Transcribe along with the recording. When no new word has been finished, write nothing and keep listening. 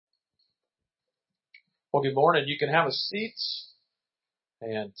Well, good morning. You can have a seat.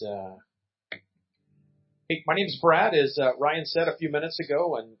 And hey, my name's Brad, as Ryan said a few minutes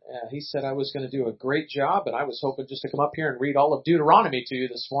ago, and he said I was going to do a great job, and I was hoping just to come up here and read all of Deuteronomy to you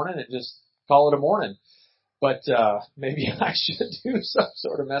this morning and just call it a morning. But maybe I should do some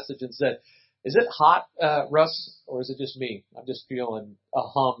sort of message instead. Is it hot, Russ, or is it just me? I'm just feeling a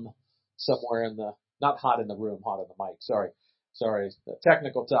hum somewhere not hot in the room, hot in the mic. Sorry, the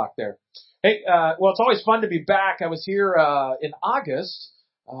technical talk there. Hey, well, it's always fun to be back. I was here in August.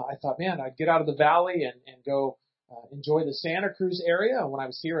 I thought, man, I'd get out of the valley and go enjoy the Santa Cruz area. And when I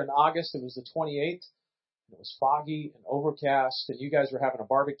was here in August, it was the 28th. It was foggy and overcast, and you guys were having a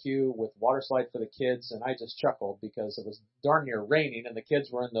barbecue with water slide for the kids, and I just chuckled because it was darn near raining, and the kids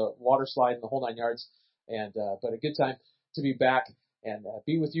were in the water slide and the whole 9 yards. And but a good time to be back and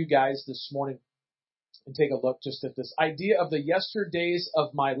be with you guys this morning and take a look just at this idea of the yesterdays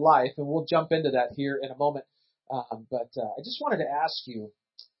of my life, and we'll jump into that here in a moment. But I just wanted to ask you,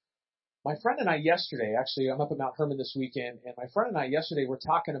 my friend and I yesterday, actually I'm up at Mount Hermon this weekend, and my friend and I yesterday were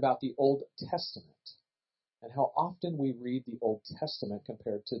talking about the Old Testament and how often we read the Old Testament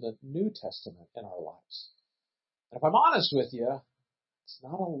compared to the New Testament in our lives. And if I'm honest with you, it's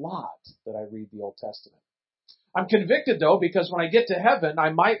not a lot that I read the Old Testament. I'm convicted, though, because when I get to heaven, I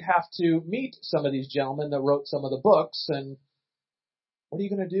might have to meet some of these gentlemen that wrote some of the books. And what are you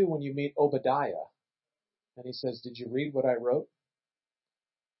going to do when you meet Obadiah? And he says, did you read what I wrote?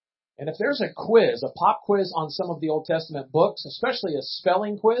 And if there's a quiz, a pop quiz on some of the Old Testament books, especially a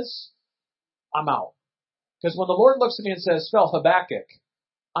spelling quiz, I'm out. Because when the Lord looks at me and says, spell Habakkuk,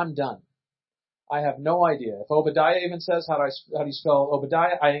 I'm done. I have no idea. If Obadiah even says, how do you spell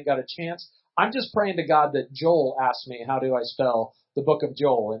Obadiah, I ain't got a chance. I'm just praying to God that Joel asks me, how do I spell the book of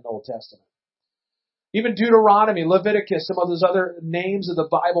Joel in the Old Testament? Even Deuteronomy, Leviticus, some of those other names of the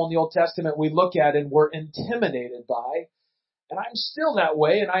Bible in the Old Testament we look at and we're intimidated by. And I'm still that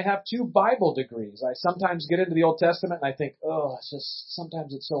way, and I have 2 Bible degrees. I sometimes get into the Old Testament and I think,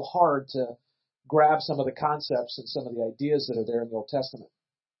 sometimes it's so hard to grab some of the concepts and some of the ideas that are there in the Old Testament.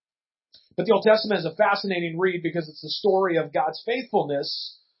 But the Old Testament is a fascinating read because it's the story of God's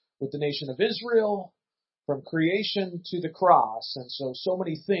faithfulness with the nation of Israel from creation to the cross. And so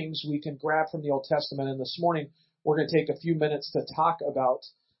many things we can grab from the Old Testament. And this morning, we're going to take a few minutes to talk about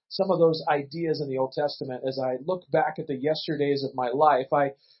some of those ideas in the Old Testament as I look back at the yesterdays of my life.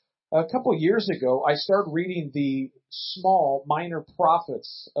 A couple years ago, I started reading the small minor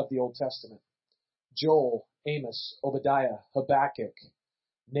prophets of the Old Testament. Joel, Amos, Obadiah, Habakkuk,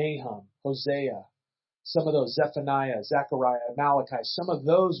 Nahum, Hosea, some of those, Zephaniah, Zechariah, Malachi, some of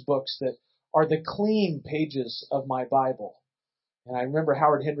those books that are the clean pages of my Bible. And I remember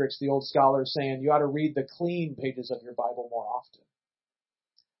Howard Hendricks, the old scholar, saying, you ought to read the clean pages of your Bible more often.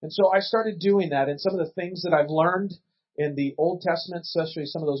 And so I started doing that, and some of the things that I've learned in the Old Testament, especially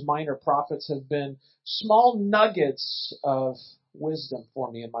some of those minor prophets, have been small nuggets of wisdom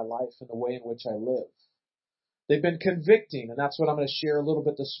for me in my life and the way in which I live. They've been convicting, and that's what I'm going to share a little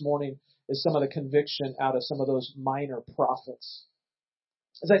bit this morning, is some of the conviction out of some of those minor prophets.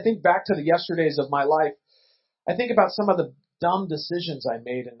 As I think back to the yesterdays of my life, I think about some of the dumb decisions I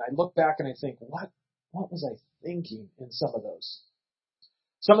made, and I look back and I think, what was I thinking in some of those?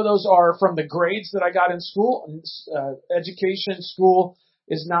 Some of those are from the grades that I got in school. Education, school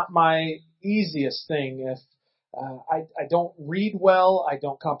is not my easiest thing. If I don't read well, I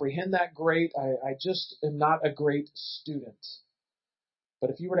don't comprehend that great. I just am not a great student. But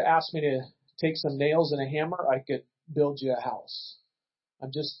if you were to ask me to take some nails and a hammer, I could build you a house.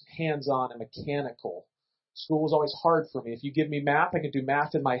 I'm just hands-on and mechanical. School was always hard for me. If you give me math, I can do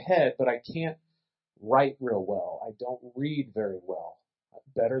math in my head, but I can't write real well. I don't read very well.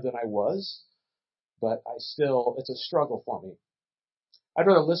 Better than I was, but it's a struggle for me. I'd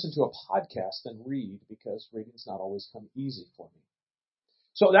rather listen to a podcast than read because reading's not always come easy for me.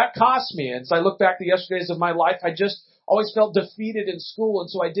 So that cost me. And as I look back to the yesterdays of my life, I just always felt defeated in school. And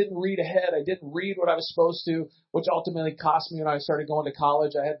so I didn't read ahead. I didn't read what I was supposed to, which ultimately cost me when I started going to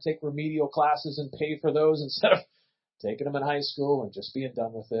college. I had to take remedial classes and pay for those instead of taking them in high school and just being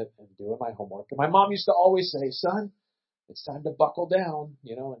done with it and doing my homework. And my mom used to always say, son, it's time to buckle down,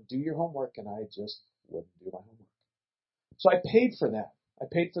 and do your homework. And I just wouldn't do my homework. So I paid for that. I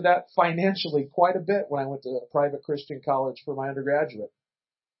paid for that financially quite a bit when I went to a private Christian college for my undergraduate.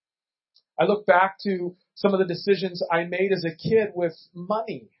 I look back to some of the decisions I made as a kid with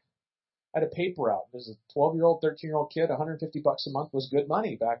money. I had a paper route. As a 12-year-old, 13-year-old kid, $150 a month was good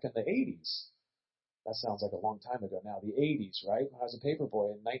money back in the 80s. That sounds like a long time ago now. The 80s, right? I was a paper boy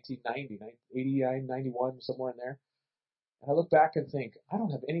in 1990, 89, 91, somewhere in there. And I look back and think, I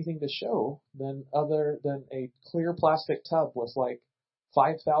don't have anything to show other than a clear plastic tub with like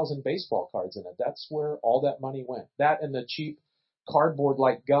 5,000 baseball cards in it. That's where all that money went. That and the cheap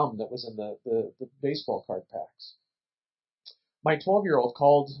cardboard-like gum that was in the baseball card packs. My 12-year-old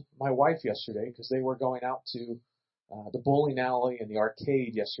called my wife yesterday because they were going out to the bowling alley and the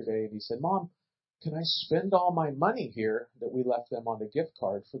arcade yesterday, and he said, Mom, can I spend all my money here that we left them on the gift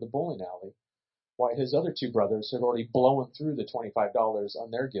card for the bowling alley? Why, his other two brothers had already blown through the $25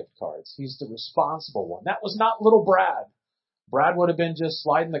 on their gift cards. He's the responsible one. That was not little Brad. Brad would have been just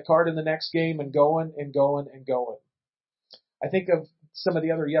sliding the card in the next game and going and going and going. I think of some of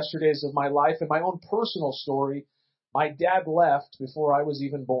the other yesterdays of my life and my own personal story. My dad left before I was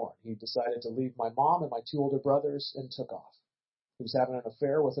even born. He decided to leave my mom and my two older brothers and took off. He was having an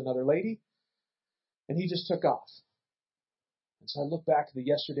affair with another lady, and he just took off. And so I look back at the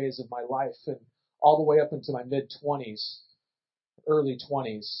yesterdays of my life, and all the way up into my mid-20s, early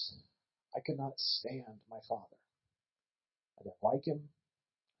 20s, I could not stand my father. I didn't like him.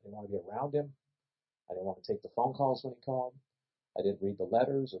 I didn't want to be around him. I didn't want to take the phone calls when he called. I didn't read the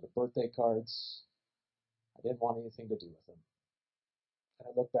letters or the birthday cards. I didn't want anything to do with him. And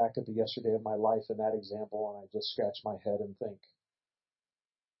I look back at the yesterday of my life in that example, and I just scratch my head and think,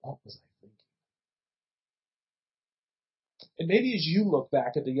 what was I thinking? And maybe as you look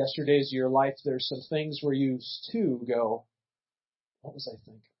back at the yesterdays of your life, there's some things where you too go, what was I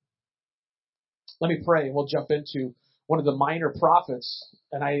thinking? Let me pray, and we'll jump into one of the minor prophets,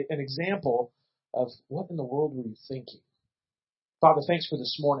 and an example of what in the world were you thinking? Father, thanks for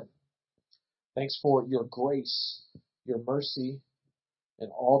this morning. Thanks for your grace, your mercy,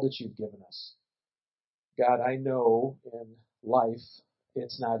 and all that you've given us. God, I know in life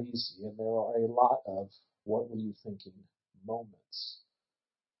it's not easy, and there are a lot of what were you thinking moments.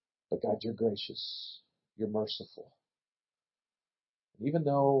 But God, you're gracious. You're merciful. And even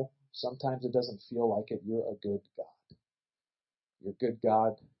though sometimes it doesn't feel like it, you're a good God. You're a good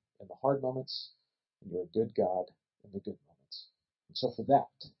God in the hard moments, and you're a good God in the good moments. And so for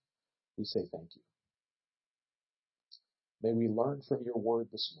that, we say thank you. May we learn from your word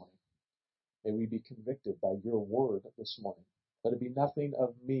this morning. May we be convicted by your word this morning. Let it be nothing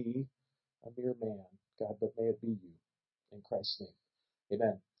of me, a mere man, God, but may it be you. In Christ's name,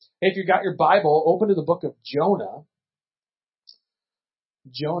 amen. Hey, if you've got your Bible, open to the book of Jonah.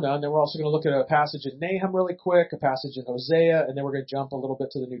 And then we're also going to look at a passage in Nahum really quick, a passage in Hosea, and then we're going to jump a little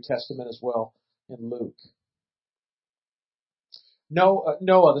bit to the New Testament as well in Luke. Noah,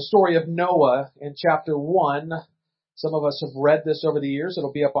 the story of Noah in chapter 1. Some of us have read this over the years.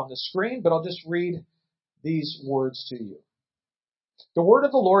 It'll be up on the screen, but I'll just read these words to you. The word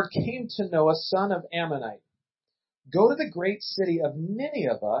of the Lord came to Noah, son of Ammonite. Go to the great city of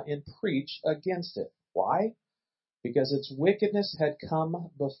Nineveh and preach against it. Why? Because its wickedness had come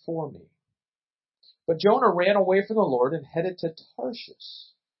before me. But Jonah ran away from the Lord and headed to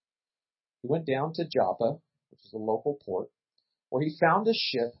Tarshish. He went down to Joppa, which is the local port, where he found a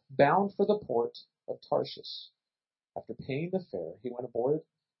ship bound for the port of Tarshish. After paying the fare, he went aboard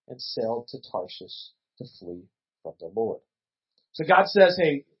and sailed to Tarshish to flee from the Lord. So God says,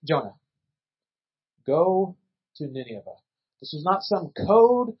 hey, Jonah, go to Nineveh. This was not some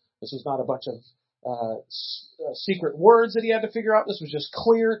code. This was not a bunch of secret words that he had to figure out. This was just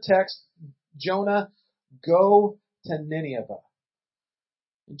clear text. Jonah, go to Nineveh.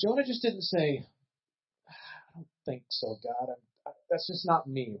 And Jonah just didn't say, I don't think so, God. That's just not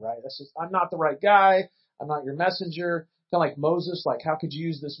me, right? I'm not the right guy. I'm not your messenger. Kind of like Moses, like how could you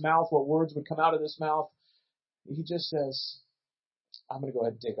use this mouth? What words would come out of this mouth? He just says, I'm going to go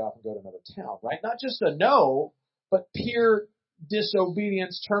ahead and take off and go to another town, right? Not just a no, but pure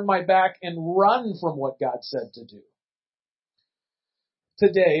disobedience, turn my back and run from what God said to do.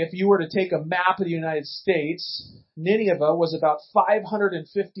 Today, if you were to take a map of the United States, Nineveh was about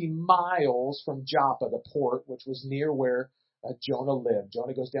 550 miles from Joppa, the port, which was near where Jonah lived.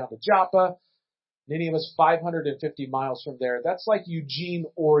 Jonah goes down to Joppa. Nineveh's 550 miles from there. That's like Eugene,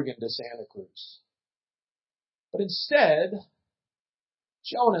 Oregon to Santa Cruz. But instead,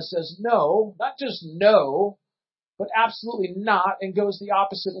 Jonah says no, not just no, but absolutely not, and goes the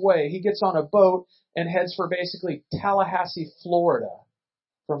opposite way. He gets on a boat and heads for basically Tallahassee, Florida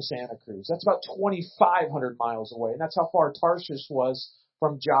from Santa Cruz. That's about 2,500 miles away, and that's how far Tarshish was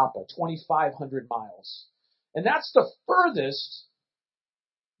from Joppa, 2,500 miles. And that's the furthest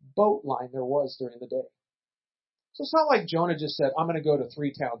boat line there was during the day. So it's not like Jonah just said, I'm going to go to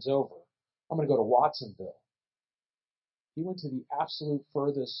 3 towns over. I'm going to go to Watsonville. He went to the absolute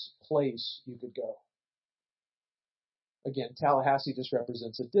furthest place you could go. Again, Tallahassee just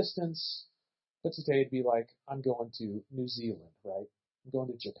represents a distance. But today it'd be like, I'm going to New Zealand, right? I'm going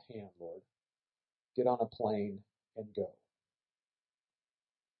to Japan, Lord. Get on a plane and go.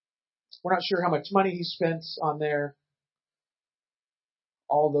 We're not sure how much money he spent on there,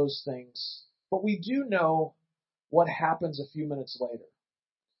 all those things. But we do know what happens a few minutes later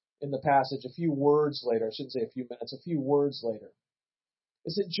in the passage, a few words later. I shouldn't say a few minutes, a few words later.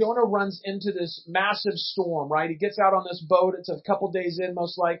 Is that Jonah runs into this massive storm, right? He gets out on this boat. It's a couple days in,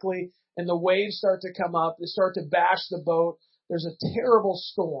 most likely, and the waves start to come up. They start to bash the boat. There's a terrible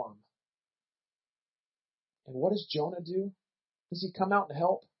storm. And what does Jonah do? Does he come out and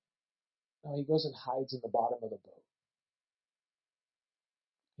help? No, he goes and hides in the bottom of the boat.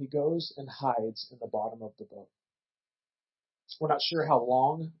 He goes and hides in the bottom of the boat. We're not sure how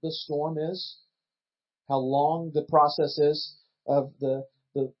long the storm is, how long the process is of the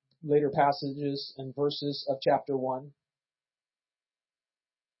later passages and verses of chapter 1.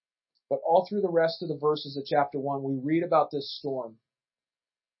 But all through the rest of the verses of chapter 1, we read about this storm.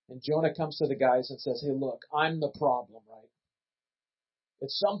 And Jonah comes to the guys and says, hey, look, I'm the problem, right? At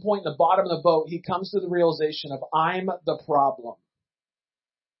some point in the bottom of the boat, he comes to the realization of, I'm the problem.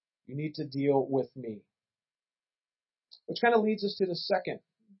 You need to deal with me. Which kind of leads us to the second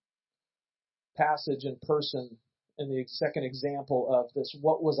passage and person and the second example of this.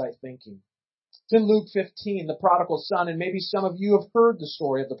 What was I thinking? It's in Luke 15, the prodigal son, and maybe some of you have heard the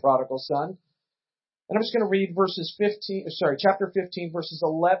story of the prodigal son. And I'm just going to read chapter 15, verses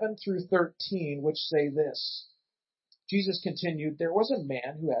 11 through 13, which say this. Jesus continued, there was a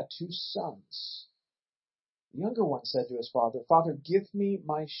man who had 2 sons. The younger one said to his father, Father, give me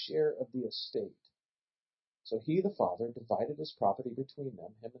my share of the estate. So he, the father, divided his property between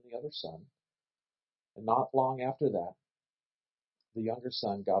them, him and the other son. And not long after that, the younger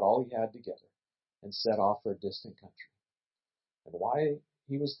son got all he had together and set off for a distant country. And while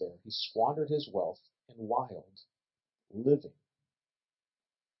he was there, he squandered his wealth in wild living.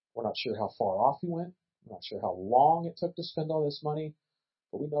 We're not sure how far off he went. We're not sure how long it took to spend all this money,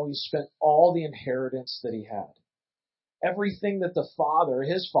 but we know he spent all the inheritance that he had. Everything that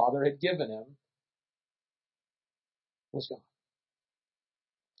his father, had given him was gone.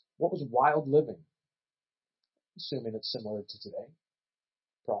 What was wild living? Assuming it's similar to today.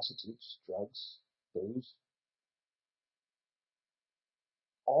 Prostitutes, drugs, booze.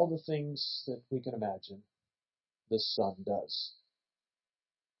 All the things that we can imagine this son does.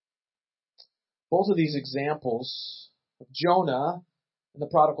 Both of these examples of Jonah and the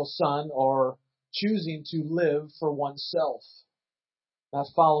prodigal son are choosing to live for oneself, not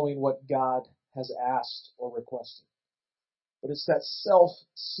following what God has asked or requested. But it's that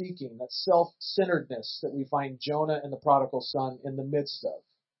self-seeking, that self-centeredness that we find Jonah and the prodigal son in the midst of.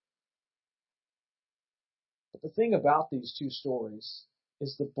 But the thing about these 2 stories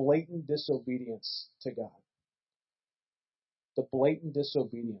is the blatant disobedience to God. The blatant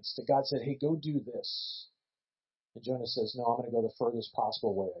disobedience to God said, hey, go do this. And Jonah says, no, I'm going to go the furthest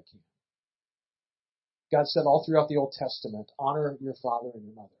possible way I can. God said all throughout the Old Testament, honor your father and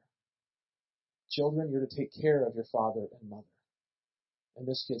your mother. Children, you're to take care of your father and mother. And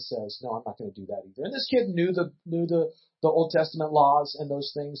this kid says, no, I'm not going to do that either. And this kid knew the Old Testament laws and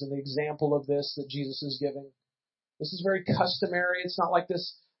those things and the example of this that Jesus is giving. This is very customary. It's not like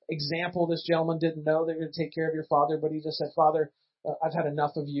this example this gentleman didn't know that you're going to take care of your father, but he just said, Father, I've had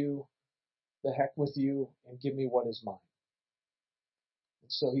enough of you. The heck with you, and give me what is mine.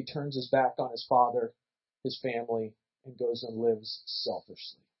 And so he turns his back on his father, his family, and goes and lives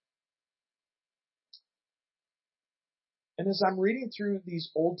selfishly. And as I'm reading through these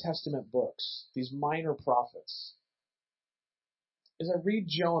Old Testament books, these minor prophets, as I read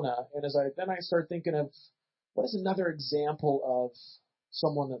Jonah, and then I start thinking of what is another example of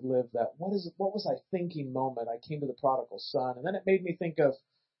someone that lived that? What was I thinking moment? I came to the prodigal son, and then it made me think of,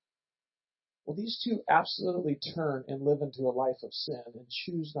 well, these 2 absolutely turn and live into a life of sin and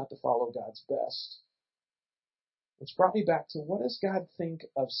choose not to follow God's best. Which brought me back to, what does God think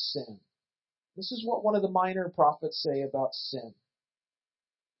of sin? This is what one of the minor prophets say about sin.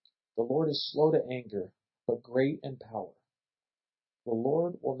 The Lord is slow to anger, but great in power. The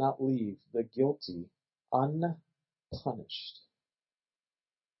Lord will not leave the guilty unpunished.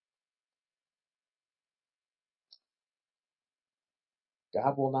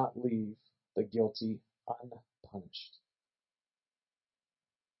 God will not leave the guilty unpunished.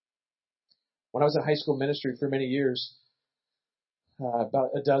 When I was in high school ministry for many years,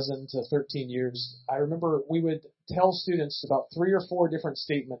 about 12 to 13 years, I remember we would tell students about 3 or 4 different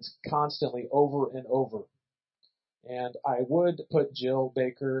statements constantly over and over. And I would put Jill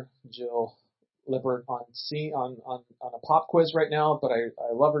Lippert on a pop quiz right now, but I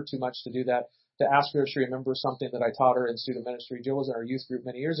love her too much to do that. to ask her if she remembers something that I taught her in student ministry. Jill was in our youth group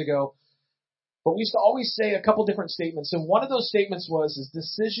many years ago. But we used to always say a couple different statements. And one of those statements is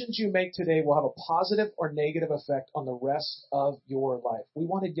decisions you make today will have a positive or negative effect on the rest of your life. We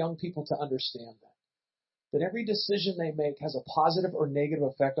wanted young people to understand that every decision they make has a positive or negative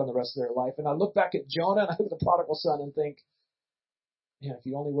effect on the rest of their life. And I look back at Jonah and I look at the prodigal son and think, man, if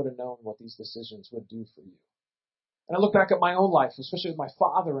you only would have known what these decisions would do for you. And I look back at my own life, especially with my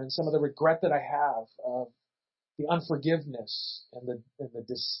father, and some of the regret that I have of the unforgiveness and the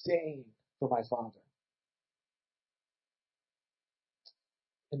disdain for my father.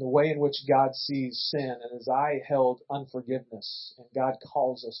 In the way in which God sees sin, and as I held unforgiveness, and God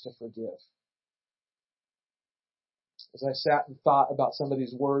calls us to forgive. As I sat and thought about some of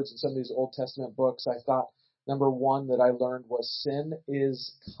these words in some of these Old Testament books, I thought, number one that I learned was sin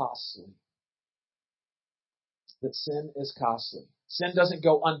is costly. That sin is costly. Sin doesn't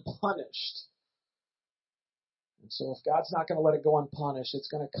go unpunished. And so if God's not going to let it go unpunished, it's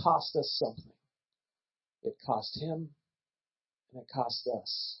going to cost us something. It cost him, and it cost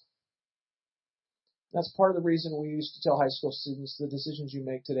us. That's part of the reason we used to tell high school students the decisions you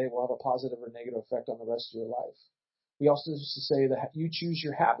make today will have a positive or negative effect on the rest of your life. We also used to say that you choose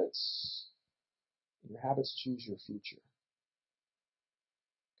your habits, and your habits choose your future.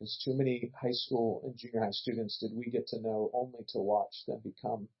 Because too many high school and junior high students did we get to know only to watch them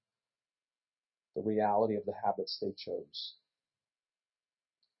become the reality of the habits they chose.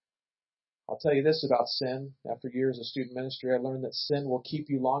 I'll tell you this about sin. After years of student ministry, I learned that sin will keep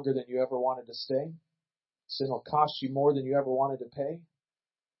you longer than you ever wanted to stay. Sin will cost you more than you ever wanted to pay.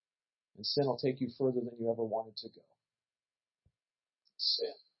 And sin will take you further than you ever wanted to go.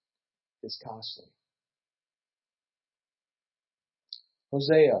 Sin is costly.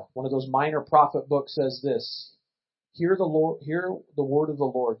 Hosea, one of those minor prophet books, says this: Hear the word of the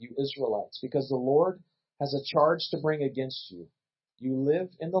Lord, you Israelites, because the Lord has a charge to bring against you. You live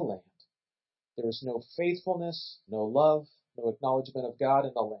in the land. There is no faithfulness, no love, no acknowledgement of God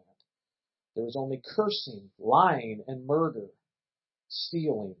in the land. There is only cursing, lying, and murder,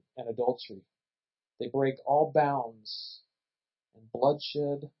 stealing, and adultery. They break all bounds, and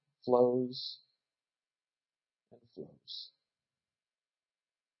bloodshed flows and flows.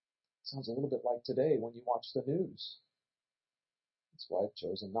 Sounds a little bit like today when you watch the news. That's why I've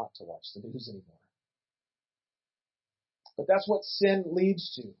chosen not to watch the news anymore. But that's what sin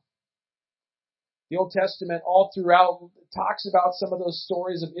leads to. The Old Testament all throughout talks about some of those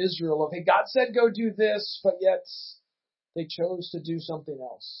stories of Israel of, hey, God said go do this, but yet they chose to do something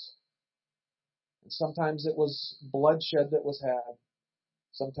else. And sometimes it was bloodshed that was had.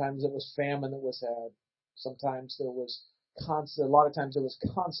 Sometimes it was famine that was had. Sometimes there was a lot of times there was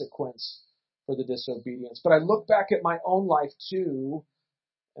consequence for the disobedience. But I look back at my own life too,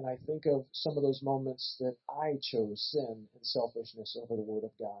 and I think of some of those moments that I chose sin and selfishness over the Word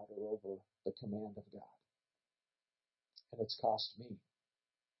of God or over the command of God. And it's cost me.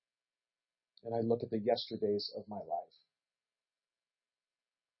 And I look at the yesterdays of my life.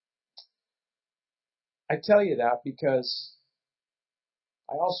 I tell you that because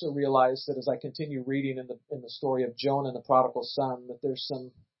I also realize that as I continue reading in the story of Jonah and the prodigal son, that there's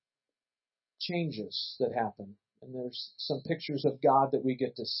some changes that happen. And there's some pictures of God that we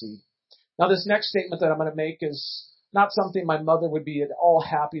get to see. Now, this next statement that I'm going to make is not something my mother would be at all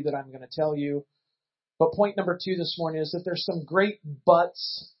happy that I'm going to tell you. But point number 2 this morning is that there's some great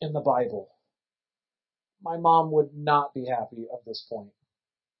buts in the Bible. My mom would not be happy of this point.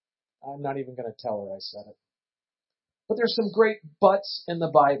 I'm not even going to tell her I said it. But there's some great buts in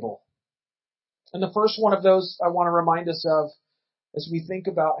the Bible. And the first one of those I want to remind us of as we think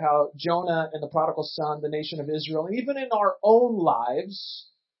about how Jonah and the prodigal son, the nation of Israel, and even in our own lives,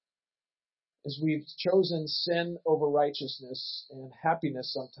 as we've chosen sin over righteousness and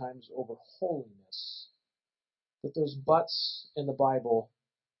happiness sometimes over holiness, that those buts in the Bible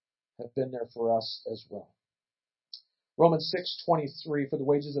have been there for us as well. Romans 6:23, for the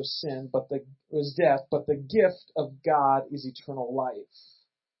wages of sin was death, but the gift of God is eternal life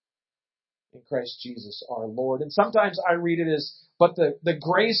in Christ Jesus our Lord. And sometimes I read it as, but the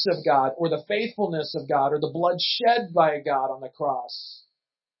grace of God or the faithfulness of God or the blood shed by God on the cross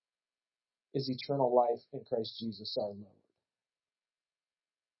is eternal life in Christ Jesus our Lord.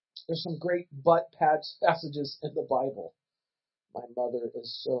 There's some great but passages in the Bible. My mother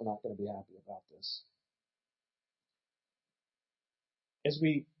is so not going to be happy about this. As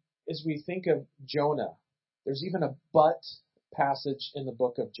we think of Jonah, there's even a but passage in the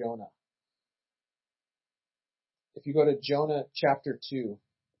book of Jonah. If you go to Jonah chapter 2,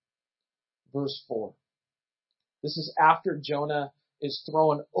 verse 4. This is after Jonah is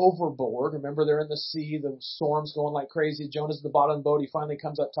thrown overboard. Remember, they're in the sea, the storm's going like crazy. Jonah's at the bottom of the boat. He finally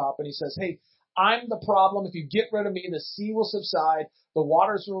comes up top and he says, hey, I'm the problem. If you get rid of me, the sea will subside, the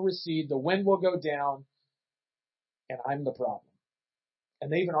waters will recede, the wind will go down, and I'm the problem.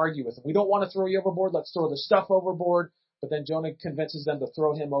 And they even argue with him. We don't want to throw you overboard. Let's throw the stuff overboard. But then Jonah convinces them to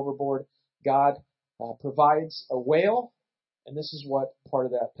throw him overboard. God provides a whale, and this is what part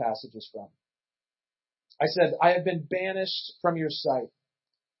of that passage is from. I said, I have been banished from your sight,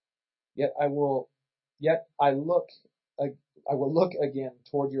 yet I will look again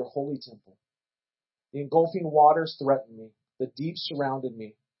toward your holy temple. The engulfing waters threatened me. The deep surrounded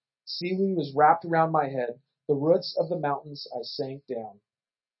me. Seaweed was wrapped around my head. The roots of the mountains I sank down.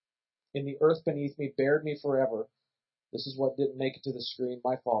 In the earth beneath me bared me forever. This is what didn't make it to the screen,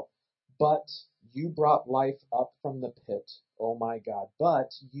 my fault. But you brought life up from the pit. Oh my God.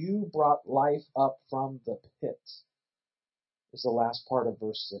 But you brought life up from the pit is the last part of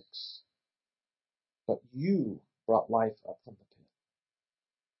verse 6. But you brought life up from the pit.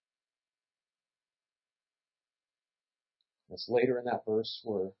 It's later in that verse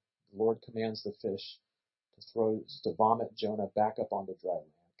where the Lord commands the fish to vomit Jonah back up onto dry land.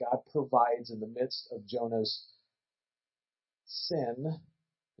 God provides in the midst of Jonah's sin,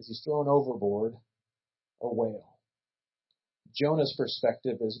 as he's thrown overboard, a whale. Jonah's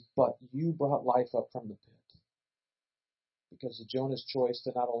perspective is, but you brought life up from the pit. Because of Jonah's choice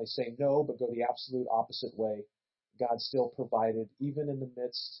to not only say no, but go the absolute opposite way, God still provided, even in the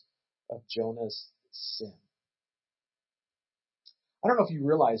midst of Jonah's sin. I don't know if you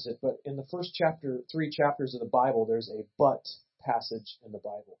realize it, but in the first 3 chapters of the Bible, there's a but passage in the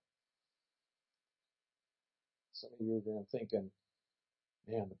Bible. Some of you are thinking,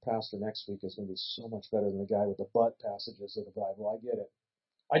 man, the pastor next week is going to be so much better than the guy with the but passages of the Bible. I get it.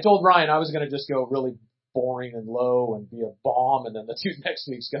 I told Ryan I was going to just go really boring and low and be a bomb, and then the 2 next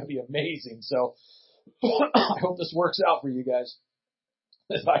week's going to be amazing. So I hope this works out for you guys.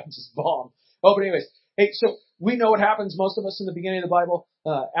 If I just bomb. Oh, but anyways, hey, so we know what happens. Most of us in the beginning of the Bible,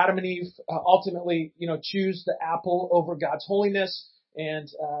 Adam and Eve ultimately, choose the apple over God's holiness, and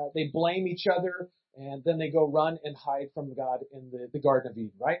they blame each other, and then they go run and hide from God in the Garden of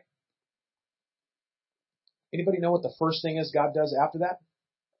Eden, right? Anybody know what the first thing is God does after that?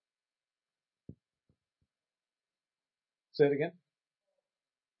 Say it again.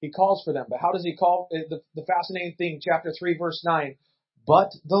 He calls for them. But how does he call? The fascinating thing, chapter 3, verse 9.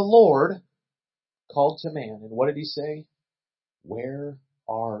 But the Lord called to man. And what did he say? Where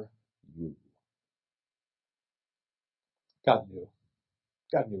are you? God knew.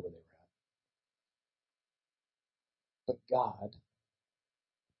 God knew where they were at.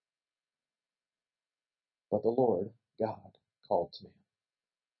 But the Lord, God, called to man.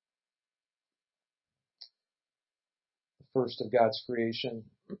 The first of God's creation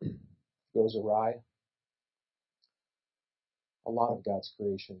goes awry. A lot of God's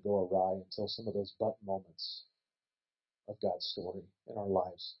creation go awry until some of those but moments of God's story in our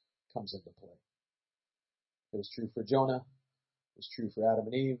lives comes into play. It was true for Jonah. It was true for Adam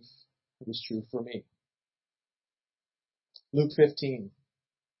and Eve. It was true for me. Luke 15.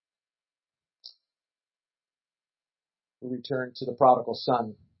 We return to the prodigal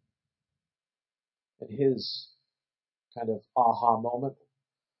son and his kind of aha moment.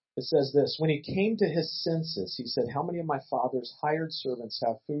 It says this, when he came to his senses, he said, how many of my father's hired servants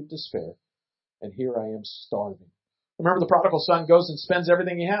have food to spare? And here I am starving. Remember, the prodigal son goes and spends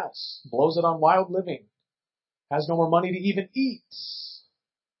everything he has, blows it on wild living, has no more money to even eat,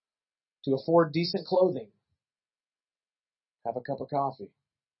 to afford decent clothing, have a cup of coffee.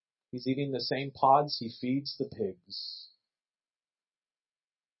 He's eating the same pods he feeds the pigs.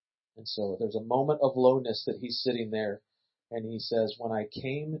 And so there's a moment of lowness that he's sitting there, and he says, when I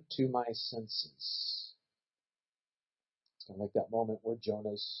came to my senses. It's kind of like that moment where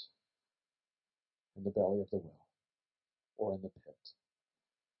Jonah's in the belly of the whale or in the pit.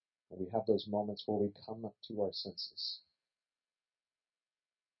 And we have those moments where we come up to our senses.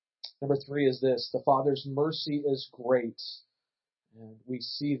 Number 3 is this, the Father's mercy is great. And we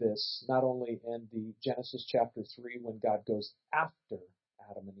see this not only in the Genesis chapter 3 when God goes after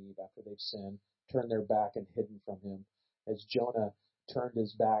Adam and Eve after they've sinned, turned their back and hidden from him, as Jonah turned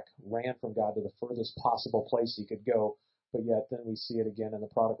his back, ran from God to the furthest possible place he could go, but yet then we see it again in the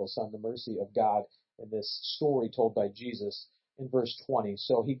prodigal son, the mercy of God in this story told by Jesus in verse 20.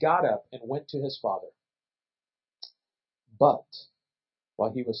 So he got up and went to his father. But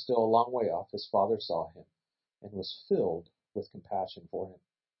while he was still a long way off, his father saw him and was filled with compassion for him.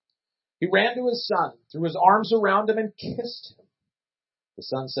 He ran to his son, threw his arms around him, and kissed him. The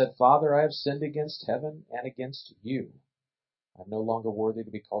son said, Father, I have sinned against heaven and against you. I'm no longer worthy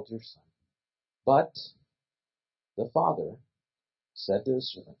to be called your son. But the father said to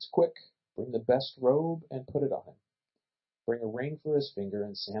his servants, quick, bring the best robe and put it on him. Bring a ring for his finger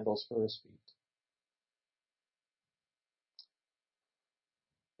and sandals for his feet.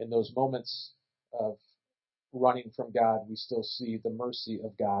 In those moments of running from God, we still see the mercy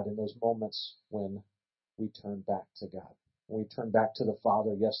of God in those moments when we turn back to God. When we turn back to the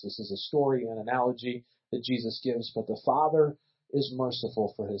Father, yes, this is a story, an analogy that Jesus gives, but the Father is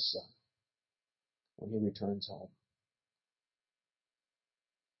merciful for his Son when he returns home.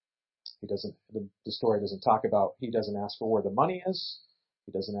 The story doesn't talk about, he doesn't ask for where the money is.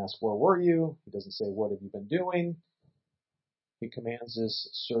 He doesn't ask, where were you? He doesn't say, what have you been doing? He commands his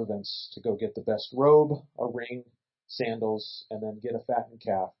servants to go get the best robe, a ring, sandals, and then get a fattened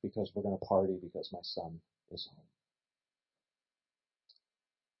calf because we're going to party because my son is home.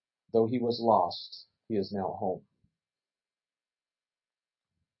 Though he was lost, he is now home.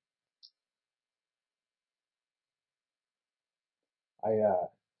 I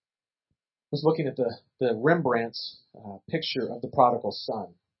was looking at the Rembrandt's picture of the prodigal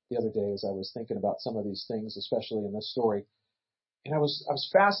son the other day as I was thinking about some of these things, especially in this story. And I was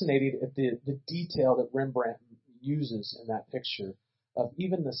fascinated at the detail that Rembrandt uses in that picture of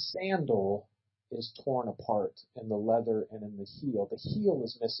even the sandal is torn apart in the leather and in the heel. The heel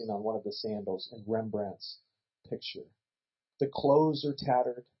is missing on one of the sandals in Rembrandt's picture. The clothes are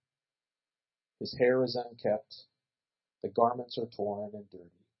tattered. His hair is unkept. The garments are torn and dirty.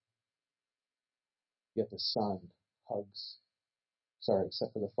 Yet the son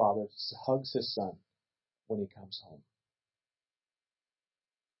except for the father, hugs his son when he comes home.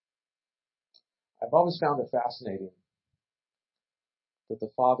 I've always found it fascinating that the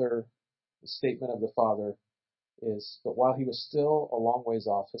statement of the father is, but while he was still a long ways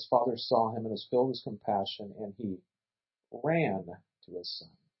off, his father saw him and was filled with compassion, and he ran to his son.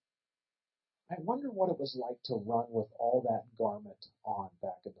 I wonder what it was like to run with all that garment on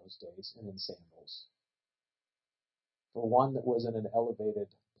back in those days and in sandals. For one that was in an elevated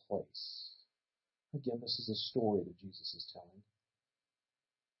place. Again, this is a story that Jesus is telling.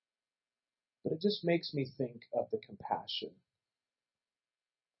 But it just makes me think of the compassion.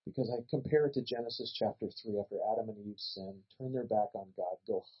 Because I compare it to Genesis chapter 3, after Adam and Eve sin, turn their back on God,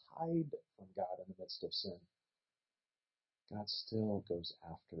 go hide from God in the midst of sin. God still goes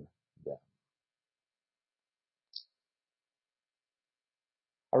after them.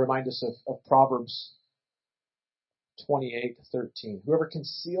 I remind us of Proverbs 28:13. Whoever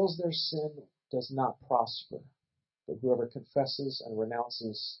conceals their sin does not prosper, but whoever confesses and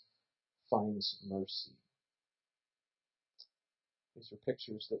renounces finds mercy. These are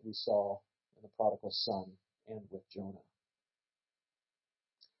pictures that we saw in the prodigal son and with Jonah.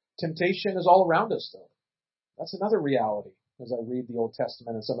 Temptation is all around us, though. That's another reality as I read the Old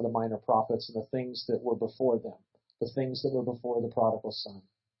Testament and some of the minor prophets and the things that were before them, the things that were before the prodigal son.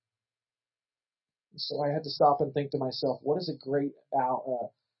 So I had to stop and think to myself, what is a great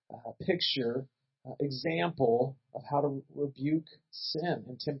picture, example of how to rebuke sin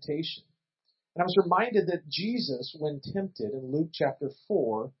and temptation? And I was reminded that Jesus, when tempted in Luke chapter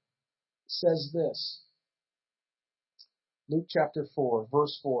 4, says this. Luke chapter 4,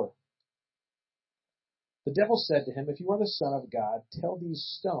 verse 4. The devil said to him, if you are the Son of God, tell these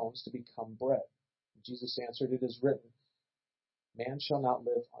stones to become bread. Jesus answered, it is written, man shall not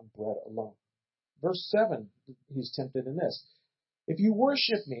live on bread alone. Verse 7, he's tempted in this. If you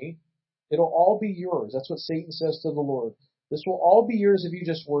worship me, it'll all be yours. That's what Satan says to the Lord. This will all be yours if you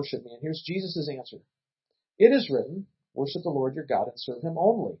just worship me. And here's Jesus' answer. It is written, worship the Lord your God and serve him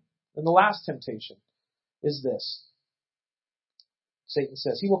only. And the last temptation is this. Satan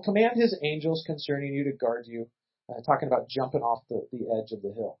says, he will command his angels concerning you to guard you, talking about jumping off the edge of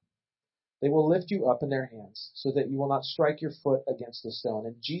the hill. They will lift you up in their hands so that you will not strike your foot against the stone.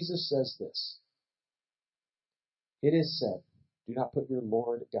 And Jesus says this. It is said, do not put your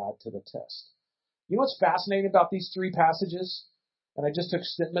Lord God to the test. You know what's fascinating about these three passages? And I just took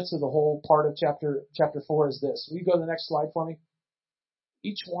snippets of the whole part of chapter 4 is this. Will you go to the next slide for me?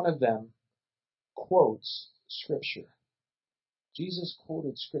 Each one of them quotes Scripture. Jesus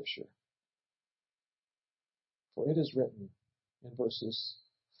quoted Scripture. For it is written in verses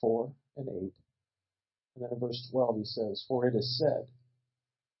 4 and 8. And then in verse 12 he says, for it is said.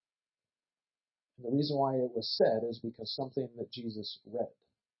 And the reason why it was said is because something that Jesus read.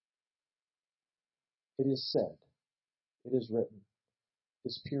 It is said. It is written.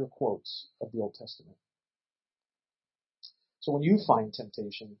 Is pure quotes of the Old Testament. So when you find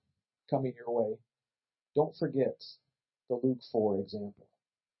temptation coming your way, don't forget the Luke 4 example.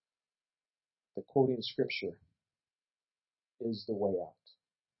 The quoting Scripture is the way out.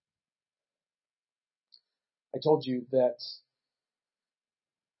 I told you that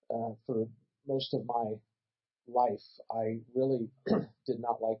for most of my life, I really did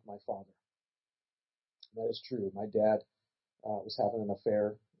not like my father. That is true. My dad was having an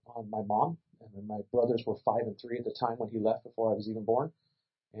affair on my mom, and then my brothers were 5 and 3 at the time when he left before I was even born,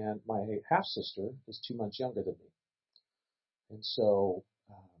 and my half sister is 2 months younger than me. And so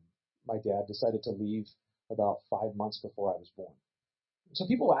my dad decided to leave about 5 months before I was born. So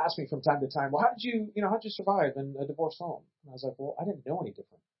people ask me from time to time, well, how'd you survive in a divorced home? And I was like, well, I didn't know any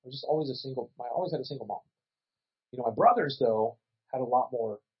different. I was just always I always had a single mom. My brothers, though, had a lot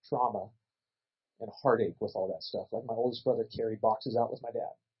more trauma and heartache with all that stuff. Like my oldest brother carried boxes out with my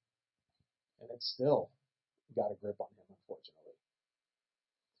dad. And it still got a grip on him, unfortunately.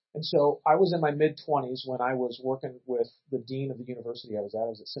 And so I was in my mid-20s when I was working with the dean of the university I was at. I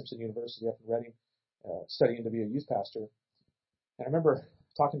was at Simpson University up in Reading, studying to be a youth pastor. And I remember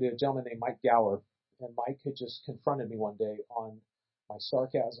talking to a gentleman named Mike Gower, and Mike had just confronted me one day on my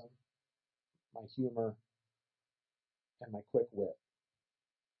sarcasm, my humor, and my quick wit.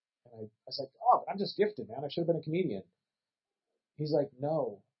 And I was like, oh, I'm just gifted, man. I should have been a comedian. He's like,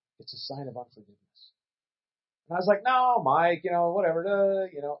 no, it's a sign of unforgiveness. And I was like, no, Mike, whatever,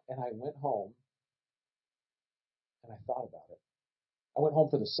 And I went home, and I thought about it. I went home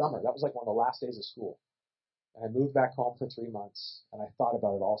for the summer. That was like one of the last days of school. And I moved back home for 3 months, and I thought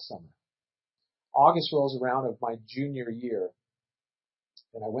about it all summer. August rolls around of my junior year,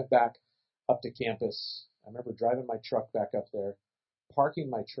 and I went back up to campus. I remember driving my truck back up there, parking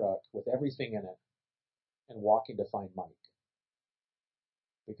my truck with everything in it, and walking to find Mike.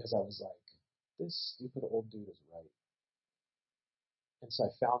 Because I was like, this stupid old dude is right. And so I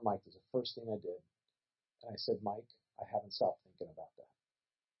found Mike. It was the first thing I did. And I said, Mike, I haven't stopped thinking about that.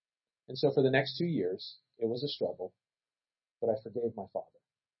 And so for the next 2 years, it was a struggle, but I forgave my father.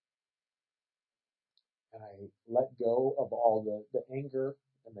 And I let go of all the anger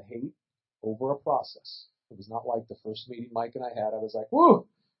and the hate over a process. It was not like the first meeting Mike and I had. I was like, whoo,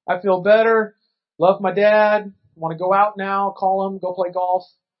 I feel better. Love my dad. Want to go out now, call him, go play golf.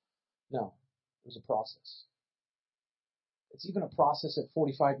 No, it was a process. It's even a process at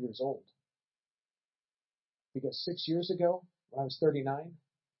 45 years old. Because 6 years ago, when I was 39,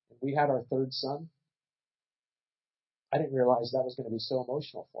 and we had our third son, I didn't realize that was going to be so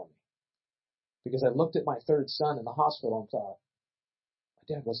emotional for me. Because I looked at my third son in the hospital and thought,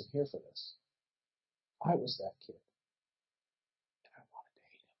 my dad wasn't here for this. I was that kid. And I wanted to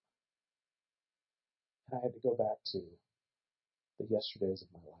hate him. And I had to go back to the yesterdays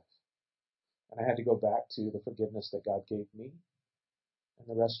of my life. And I had to go back to the forgiveness that God gave me and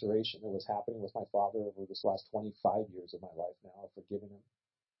the restoration that was happening with my father over this last 25 years of my life now. I've forgiven him.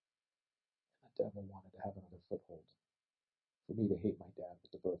 And the devil wanted to have another foothold for me to hate my dad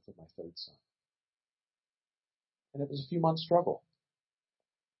with the birth of my third son. And it was a few months struggle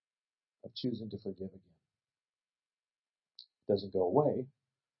of choosing to forgive again. It doesn't go away,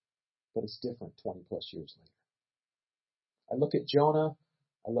 but it's different 20 plus years later. I look at Jonah,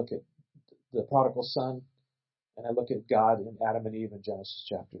 I look at the prodigal son, and I look at God in Adam and Eve in Genesis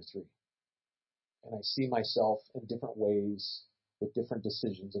chapter 3. And I see myself in different ways with different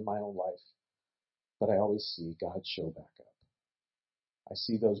decisions in my own life, but I always see God show back up. I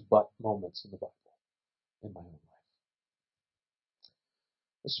see those but moments in the Bible in my own life.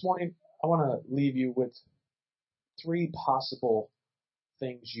 This morning, I want to leave you with 3 possible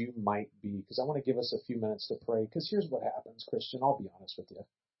things you might be, because I want to give us a few minutes to pray, because here's what happens, Christian, I'll be honest with you.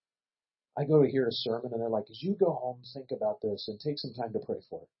 I go to hear a sermon, and they're like, as you go home, think about this, and take some time to pray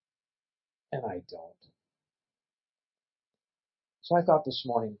for it. And I don't. So I thought this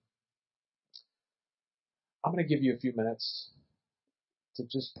morning, I'm going to give you a few minutes to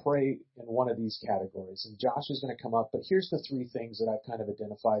just pray in one of these categories. And Josh is going to come up, but here's the 3 things that I've kind of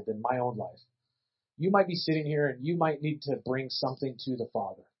identified in my own life. You might be sitting here and you might need to bring something to the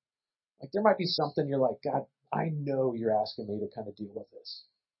Father. Like there might be something you're like, God, I know you're asking me to kind of deal with this.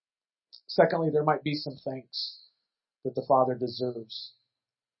 Secondly, there might be some thanks that the Father deserves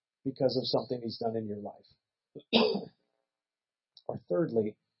because of something He's done in your life. Or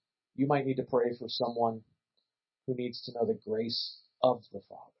thirdly, you might need to pray for someone who needs to know the grace of the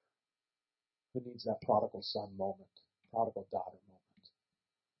Father, who needs that prodigal son moment, prodigal daughter moment.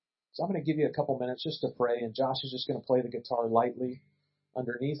 So I'm going to give you a couple minutes just to pray, and Josh is just going to play the guitar lightly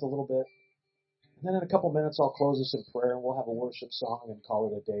underneath a little bit. And then in a couple minutes, I'll close us in prayer, and we'll have a worship song and call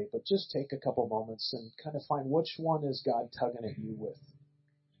it a day. But just take a couple moments and kind of find which one is God tugging at you with.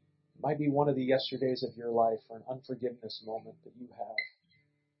 It might be one of the yesterdays of your life or an unforgiveness moment that you have.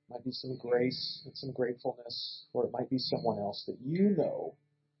 might be some grace and some gratefulness, or it might be someone else that you know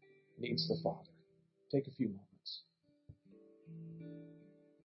needs the Father. Take a few moments.